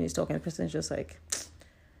 XYZ. You finish talking, the person's just like,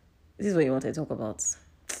 this is what you want to talk about.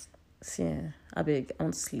 So yeah, I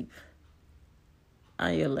want to sleep.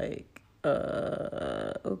 And you're like,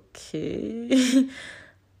 okay.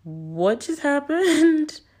 What just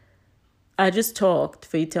happened? I just talked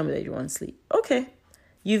for you to tell me that you want to sleep. Okay.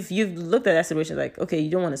 You've looked at that situation like, okay,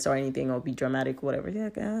 you don't want to start anything or be dramatic, whatever.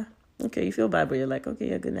 Yeah, okay, you feel bad, but you're like, okay,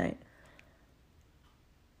 yeah, good night.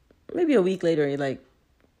 Maybe a week later, you're like,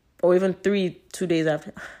 or even 2 days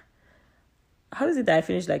after. How is it that I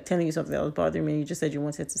finished telling you something that was bothering me? You just said you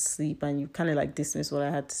wanted to sleep, and you kind of dismissed what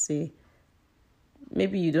I had to say.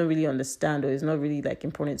 Maybe you don't really understand, or it's not really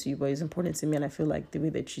important to you, but it's important to me, and I feel the way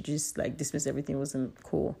that you just dismissed everything wasn't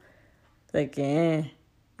cool. It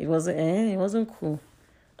wasn't cool.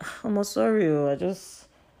 I'm sorry. I just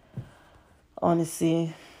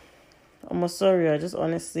honestly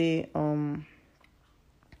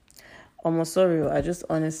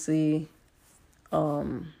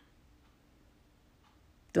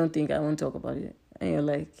don't think I want to talk about it. And you're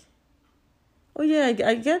like, oh yeah,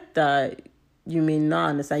 I get that you may not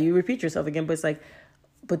understand. You repeat yourself again, but it's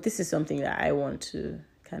but this is something that I want to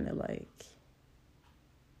kind of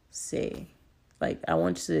say. I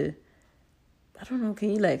want to, I don't know, can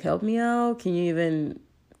you help me out? Can you even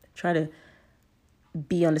try to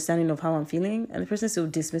be understanding of how I'm feeling? And the person still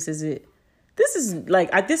dismisses it. This is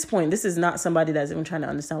at this point, this is not somebody that's even trying to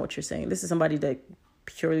understand what you're saying. This is somebody that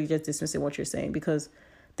purely just dismissing what you're saying because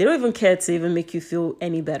they don't even care to even make you feel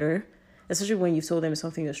any better, especially when you've told them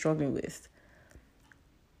something you're struggling with.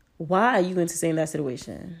 Why are you going to stay in that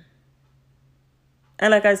situation?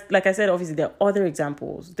 And like I said, obviously, there are other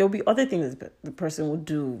examples. There will be other things that the person will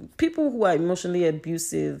do. People who are emotionally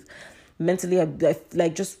abusive, mentally,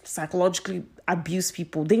 just psychologically abuse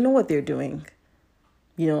people, they know what they're doing.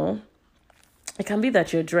 It can be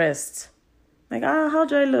that you're dressed. How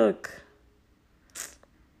do I look?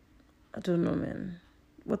 I don't know, man.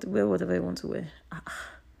 Wear whatever I want to wear.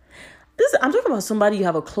 I'm talking about somebody you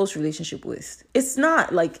have a close relationship with. It's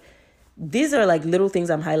not these are little things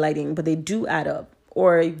I'm highlighting, but they do add up.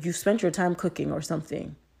 Or you spent your time cooking or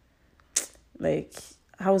something.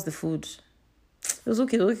 How was the food? It was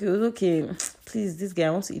okay. Please, this guy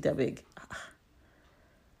wants to eat that big.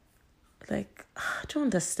 I don't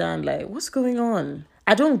understand. What's going on?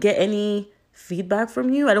 I don't get any feedback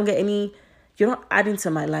from you. I don't get any... You're not adding to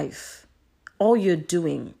my life. All you're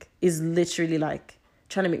doing is literally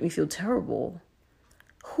trying to make me feel terrible.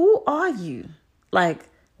 Who are you?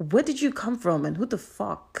 Where did you come from? And who the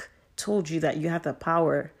fuck told you that you have the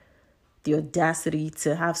power, the audacity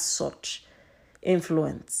to have such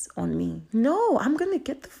influence on me? No, I'm going to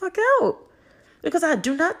get the fuck out. Because I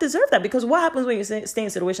do not deserve that. Because what happens when you stay in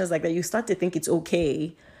situations like that? You start to think it's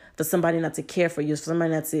okay for somebody not to care for you, for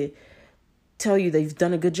somebody not to tell you that you've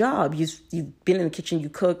done a good job. You've been in the kitchen, you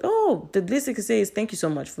cooked. Oh, the least they can say is thank you so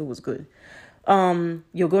much. Food was good.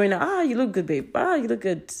 You're going, you look good, babe. You look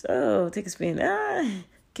good. Oh, take a spin.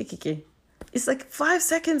 KKK. It's like 5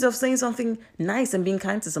 seconds of saying something nice and being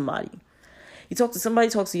kind to somebody. You talk to somebody,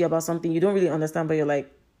 talks to you about something you don't really understand, but you're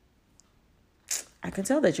like, I can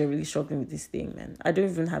tell that you're really struggling with this thing, man. I don't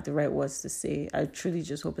even have the right words to say. I truly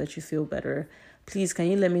just hope that you feel better. Please, can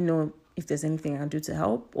you let me know if there's anything I can do to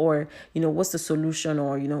help? Or, what's the solution?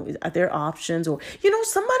 Or, are there options? Or,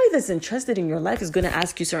 somebody that's interested in your life is going to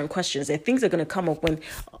ask you certain questions. And things are going to come up when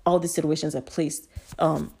all these situations are placed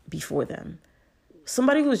before them.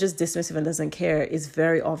 Somebody who's just dismissive and doesn't care is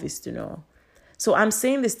very obvious to know. So I'm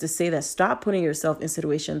saying this to say that stop putting yourself in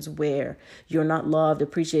situations where you're not loved,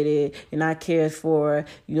 appreciated, you're not cared for,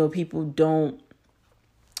 people don't,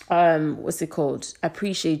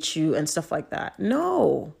 appreciate you and stuff like that.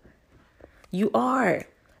 No, you are.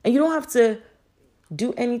 And you don't have to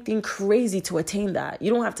do anything crazy to attain that.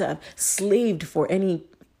 You don't have to have slaved for any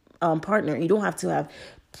partner. You don't have to have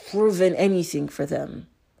proven anything for them.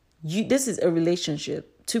 This is a relationship.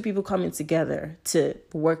 Two people coming together to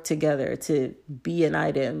work together, to be an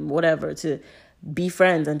item, whatever, to be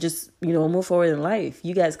friends and just, move forward in life.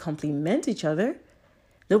 You guys complement each other.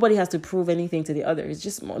 Nobody has to prove anything to the other. It's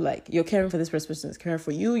just more like you're caring for this person is caring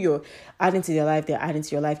for you. You're adding to their life. They're adding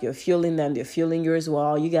to your life. You're fueling them. They're fueling yours as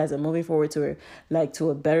well. You guys are moving forward to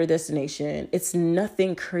a better destination. It's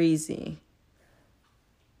nothing crazy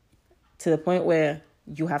to the point where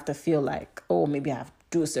you have to feel like, oh, maybe I have to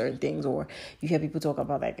do certain things. Or you hear people talk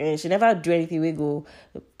about like, she never do anything. We go,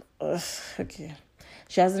 okay.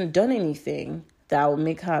 She hasn't done anything that will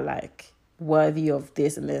make her like worthy of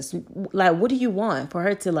this and this. Like, what do you want? For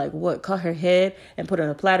her to like what? Cut her head and put it on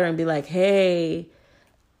a platter and be like, hey,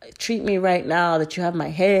 treat me right now that you have my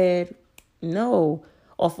head. No.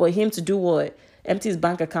 Or for him to do what? Empty his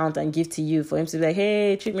bank account and give to you. For him to be like,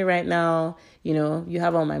 hey, treat me right now. You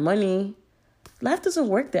have all my money. Life doesn't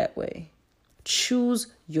work that way. Choose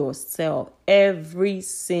yourself every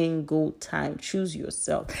single time. Choose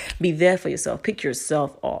yourself. Be there for yourself. Pick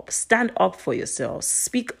yourself up. Stand up for yourself.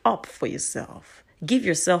 Speak up for yourself. Give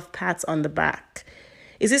yourself pats on the back.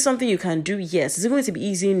 Is this something you can do? Yes. Is it going to be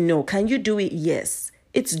easy? No. Can you do it? Yes.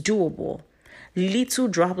 It's doable. Little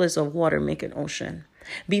droplets of water make an ocean.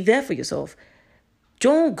 Be there for yourself.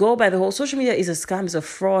 Don't go by the whole social media is a scam, it's a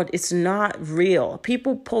fraud. It's not real.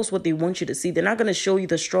 People post what they want you to see. They're not going to show you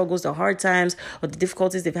the struggles, the hard times, or the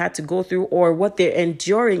difficulties they've had to go through, or what they're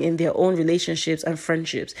enduring in their own relationships and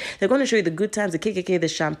friendships. They're going to show you the good times, the KKK, the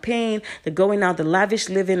champagne, the going out, the lavish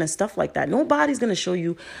living and stuff like that. Nobody's going to show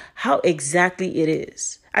you how exactly it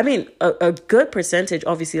is. I mean, a good percentage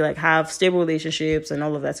obviously like have stable relationships and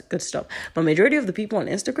all of that good stuff. But majority of the people on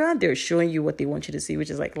Instagram, they're showing you what they want you to see, which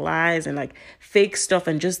is like lies and like fake stuff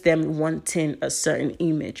and just them wanting a certain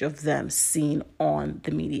image of them seen on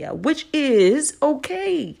the media, which is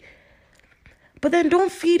okay. But then don't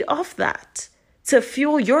feed off that to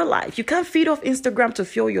fuel your life. You can't feed off Instagram to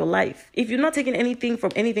fuel your life. If you're not taking anything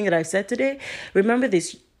from anything that I've said today, remember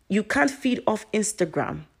this, you can't feed off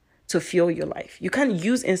Instagram to fuel your life. You can't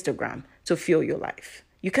use Instagram to fuel your life.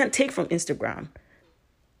 You can't take from Instagram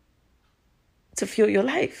to fuel your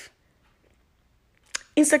life.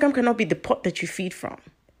 Instagram cannot be the pot that you feed from.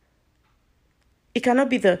 It cannot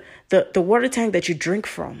be the water tank that you drink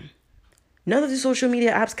from. None of the social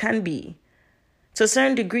media apps can be. To a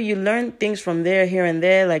certain degree, you learn things from there, here and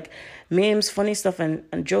there, like memes, funny stuff and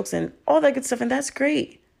jokes and all that good stuff, and that's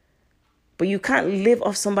great. But you can't live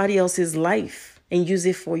off somebody else's life and use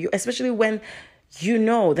it for you, especially when you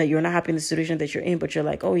know that you're not happy in the situation that you're in, but you're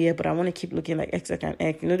like, oh yeah, but I want to keep looking like X and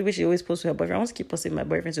X. The way she always posts to her boyfriend. I want to keep posting my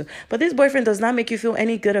boyfriend too. But this boyfriend does not make you feel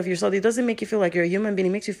any good of yourself. It doesn't make you feel like you're a human being.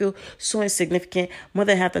 It makes you feel so insignificant more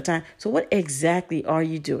than half the time. So what exactly are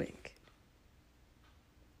you doing?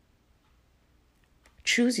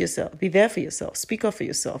 Choose yourself. Be there for yourself. Speak up for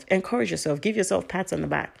yourself. Encourage yourself. Give yourself pats on the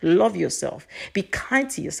back. Love yourself. Be kind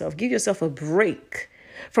to yourself. Give yourself a break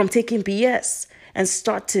from taking BS and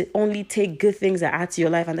start to only take good things that add to your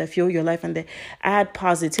life and that fuel your life and that add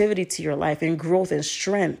positivity to your life and growth and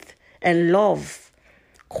strength and love.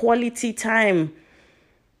 Quality time.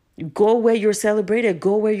 Go where you're celebrated.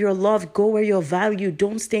 Go where you're loved. Go where you're valued.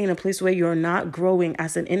 Don't stay in a place where you're not growing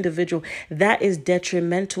as an individual. That is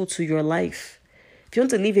detrimental to your life. If you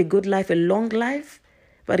want to live a good life, a long life,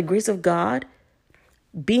 by the grace of God,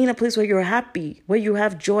 be in a place where you're happy, where you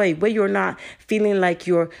have joy, where you're not feeling like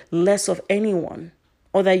you're less of anyone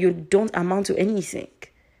or that you don't amount to anything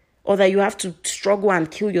or that you have to struggle and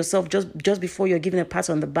kill yourself just before you're given a pat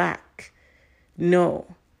on the back. No.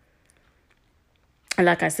 And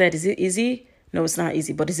like I said, is it easy? No, it's not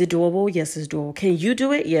easy, but is it doable? Yes, it's doable. Can you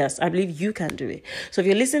do it? Yes, I believe you can do it. So if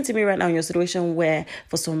you're listening to me right now in your situation where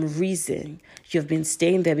for some reason you've been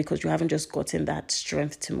staying there because you haven't just gotten that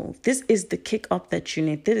strength to move, this is the kick up that you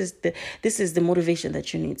need. This is the motivation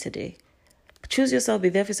that you need today. Choose yourself, be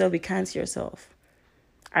there for yourself, be kind to yourself.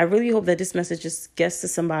 I really hope that this message just gets to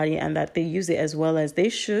somebody and that they use it as well as they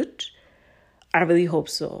should. I really hope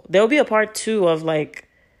so. There will be a part 2 of like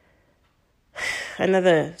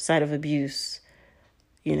another side of abuse.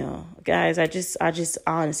 You know, guys, I just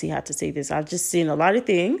honestly had to say this. I've just seen a lot of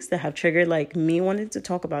things that have triggered like me wanting to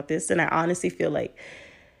talk about this. And I honestly feel like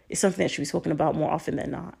it's something that should be spoken about more often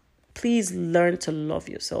than not. Please learn to love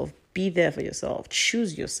yourself. Be there for yourself.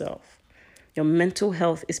 Choose yourself. Your mental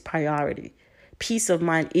health is priority. Peace of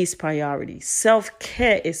mind is priority.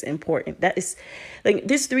 Self-care is important. That is like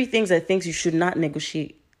these 3 things are things you should not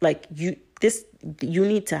negotiate. Like you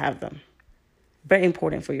need to have them. Very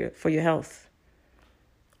important for your health.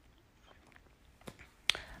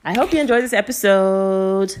 I hope you enjoyed this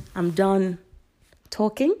episode. I'm done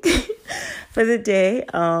talking for the day.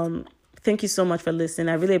 Thank you so much for listening.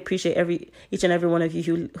 I really appreciate each and every one of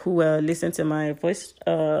you who listen to my voice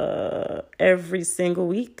every single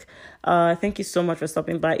week. Thank you so much for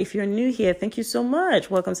stopping by. If you're new here, thank you so much.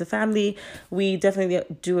 Welcome to family. We definitely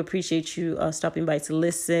do appreciate you stopping by to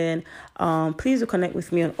listen. Please do connect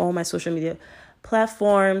with me on all my social media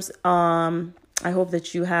platforms. I hope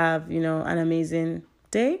that you have, an amazing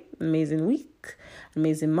day, an amazing week, an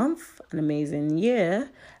amazing month, an amazing year,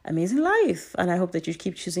 amazing life. And I hope that you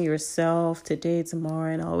keep choosing yourself today,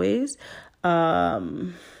 tomorrow, and always.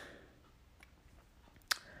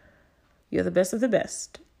 You're the best of the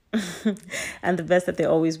best. And the best that there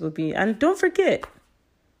always will be. And don't forget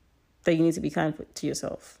that you need to be kind to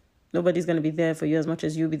yourself. Nobody's going to be there for you as much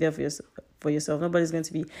as you'll be there for yourself. Nobody's going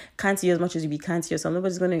to be kind to you as much as you be kind to yourself.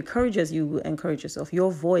 Nobody's going to encourage you as you encourage yourself. Your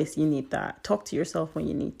voice, you need that. Talk to yourself when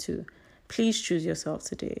you need to. Please choose yourself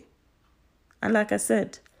today. And like I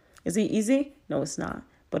said, is it easy? No, it's not.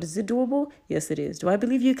 But is it doable? Yes, it is. Do I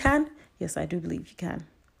believe you can? Yes, I do believe you can.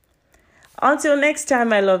 Until next time,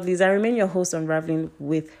 my lovelies, I remain your host, Unraveling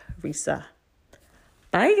with Risa.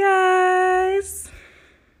 Bye, guys.